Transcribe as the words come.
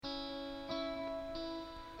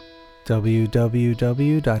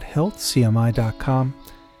www.healthcmi.com.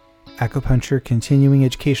 Acupuncture Continuing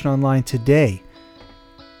Education Online today.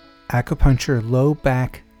 Acupuncture Low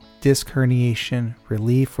Back Disc Herniation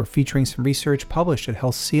Relief. We're featuring some research published at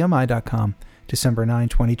healthcmi.com, December 9,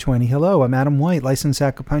 2020. Hello, I'm Adam White, licensed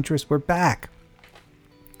acupuncturist. We're back.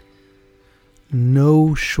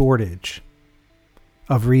 No shortage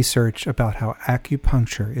of research about how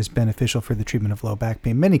acupuncture is beneficial for the treatment of low back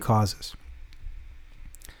pain, many causes.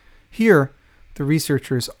 Here, the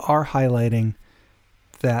researchers are highlighting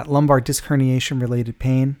that lumbar disc herniation related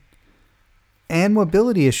pain and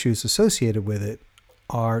mobility issues associated with it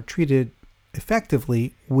are treated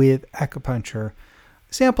effectively with acupuncture.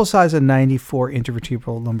 Sample size of 94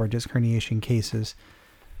 intervertebral lumbar disc herniation cases.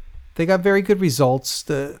 They got very good results.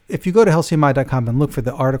 If you go to healthcmi.com and look for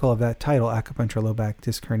the article of that title, Acupuncture Low Back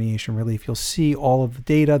Disc Herniation Relief, you'll see all of the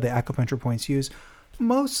data, the acupuncture points used,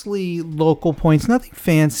 mostly local points, nothing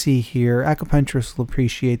fancy here. Acupuncturists will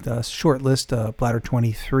appreciate the short list of bladder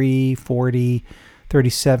 23, 40,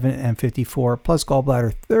 37, and 54, plus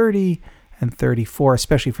gallbladder 30 and 34,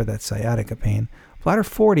 especially for that sciatica pain. Bladder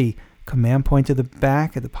 40, command point to the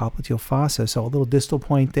back at the popliteal fossa, so a little distal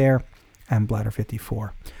point there, and bladder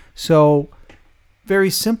 54. So very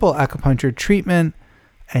simple acupuncture treatment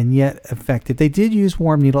and yet effective. They did use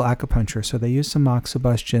warm needle acupuncture, so they used some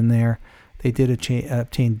moxibustion there. They did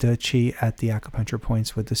obtain Duchy at the acupuncture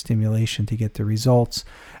points with the stimulation to get the results.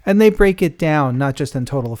 And they break it down, not just in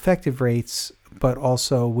total effective rates, but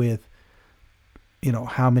also with,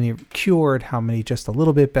 how many cured, how many just a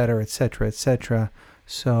little bit better, etc., etc.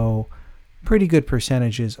 So pretty good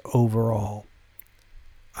percentages overall.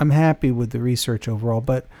 I'm happy with the research overall,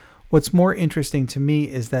 but what's more interesting to me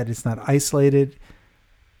is that it's not isolated,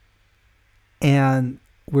 and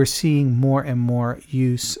we're seeing more and more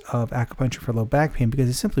use of acupuncture for low back pain because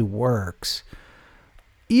it simply works.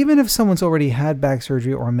 Even if someone's already had back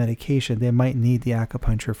surgery or medication, they might need the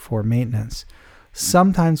acupuncture for maintenance.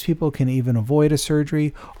 Sometimes people can even avoid a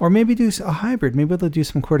surgery or maybe do a hybrid. Maybe they'll do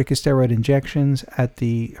some corticosteroid injections at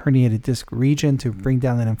the herniated disc region to bring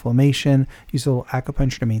down that inflammation, use a little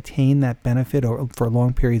acupuncture to maintain that benefit for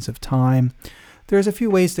long periods of time. There's a few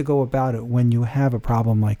ways to go about it when you have a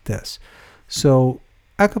problem like this. So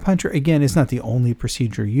acupuncture, again, is not the only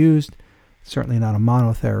procedure used, certainly not a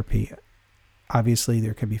monotherapy. Obviously,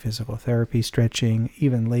 there can be physical therapy, stretching,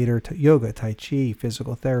 even later to yoga, tai chi,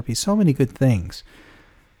 physical therapy, so many good things.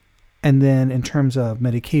 And then in terms of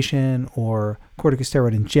medication or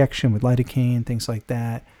corticosteroid injection with lidocaine, things like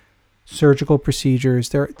that, surgical procedures,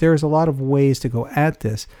 there's a lot of ways to go at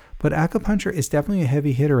this, but acupuncture is definitely a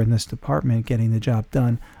heavy hitter in this department, getting the job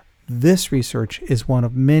done. This research is one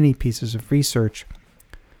of many pieces of research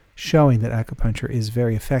showing that acupuncture is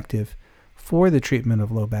very effective for the treatment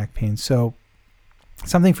of low back pain. So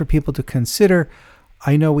something for people to consider.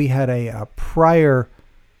 I know we had a prior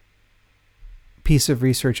piece of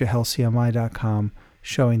research at healthcmi.com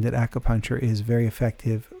showing that acupuncture is very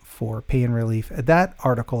effective for pain relief. That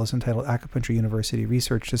article is entitled Acupuncture University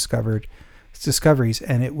Research Discoveries,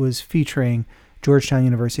 and it was featuring Georgetown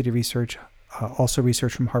University research, also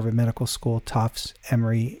research from Harvard Medical School, Tufts,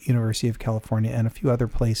 Emory, University of California, and a few other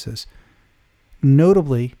places.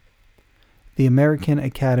 Notably, the American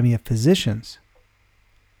Academy of Physicians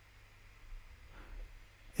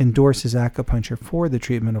endorses acupuncture for the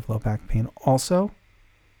treatment of low back pain. Also,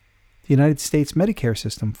 the United States Medicare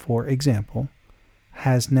system, for example,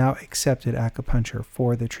 has now accepted acupuncture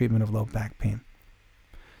for the treatment of low back pain.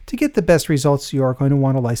 To get the best results, you are going to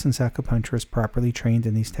want a licensed acupuncturist properly trained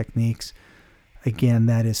in these techniques. Again,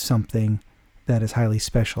 that is something that is highly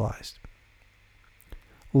specialized.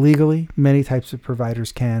 Legally, many types of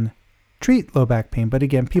providers can treat low back pain, but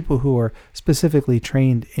again, people who are specifically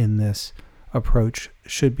trained in this approach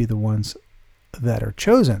should be the ones that are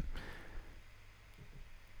chosen.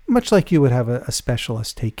 Much like you would have a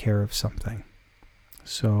specialist take care of something.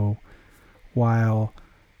 So while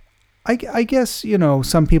I guess,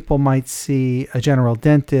 some people might see a general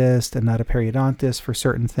dentist and not a periodontist for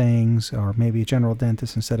certain things, or maybe a general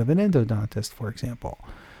dentist instead of an endodontist, for example.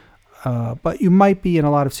 But you might be in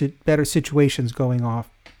a lot of better situations going off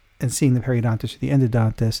and seeing the periodontist or the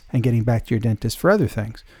endodontist and getting back to your dentist for other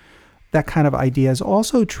things. That kind of idea is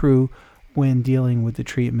also true when dealing with the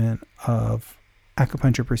treatment of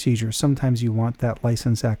acupuncture procedures. Sometimes you want that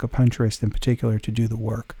licensed acupuncturist in particular to do the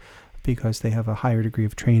work because they have a higher degree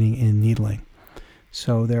of training in needling.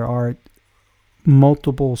 So there are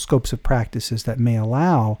multiple scopes of practices that may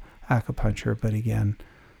allow acupuncture, but again,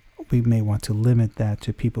 we may want to limit that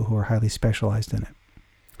to people who are highly specialized in it.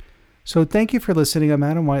 So thank you for listening. I'm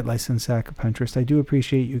Adam White, licensed acupuncturist. I do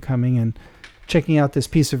appreciate you coming and checking out this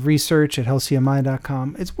piece of research at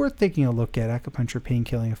healthcmi.com. It's worth taking a look at. Acupuncture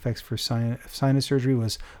pain-killing effects for sinus surgery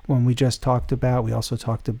was one we just talked about. We also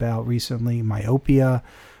talked about recently myopia,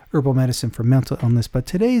 herbal medicine for mental illness. But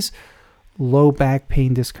today's low back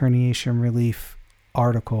pain disc herniation relief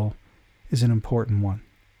article is an important one.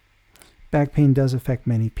 Back pain does affect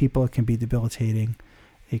many people. It can be debilitating.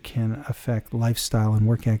 It can affect lifestyle and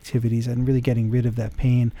work activities and really getting rid of that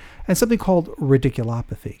pain. And something called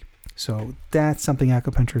radiculopathy. So that's something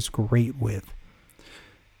acupuncture is great with.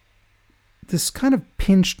 This kind of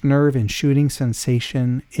pinched nerve and shooting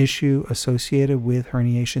sensation issue associated with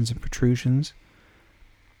herniations and protrusions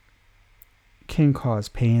can cause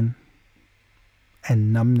pain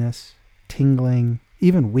and numbness, tingling,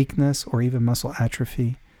 even weakness or even muscle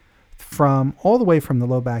atrophy from all the way from the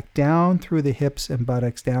low back down through the hips and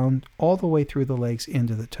buttocks, down all the way through the legs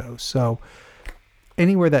into the toes. So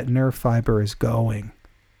anywhere that nerve fiber is going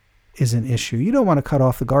is an issue. You don't want to cut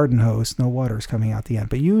off the garden hose, no water is coming out the end,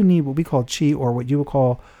 but you need what we call qi, or what you would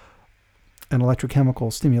call an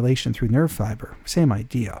electrochemical stimulation through nerve fiber, same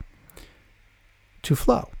idea, to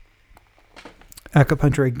flow.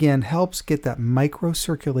 Acupuncture again helps get that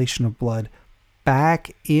microcirculation of blood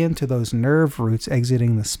back into those nerve roots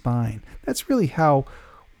exiting the spine. That's really how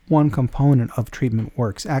one component of treatment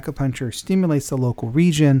works. Acupuncture stimulates the local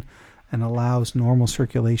region and allows normal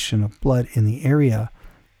circulation of blood in the area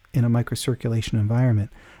in a microcirculation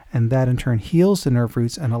environment. And that in turn heals the nerve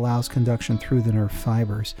roots and allows conduction through the nerve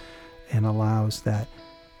fibers and allows that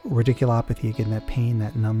radiculopathy, again, that pain,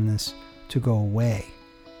 that numbness to go away.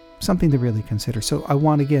 Something to really consider. So I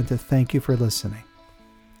want again to thank you for listening.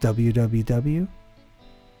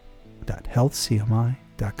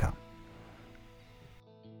 www.healthcmi.com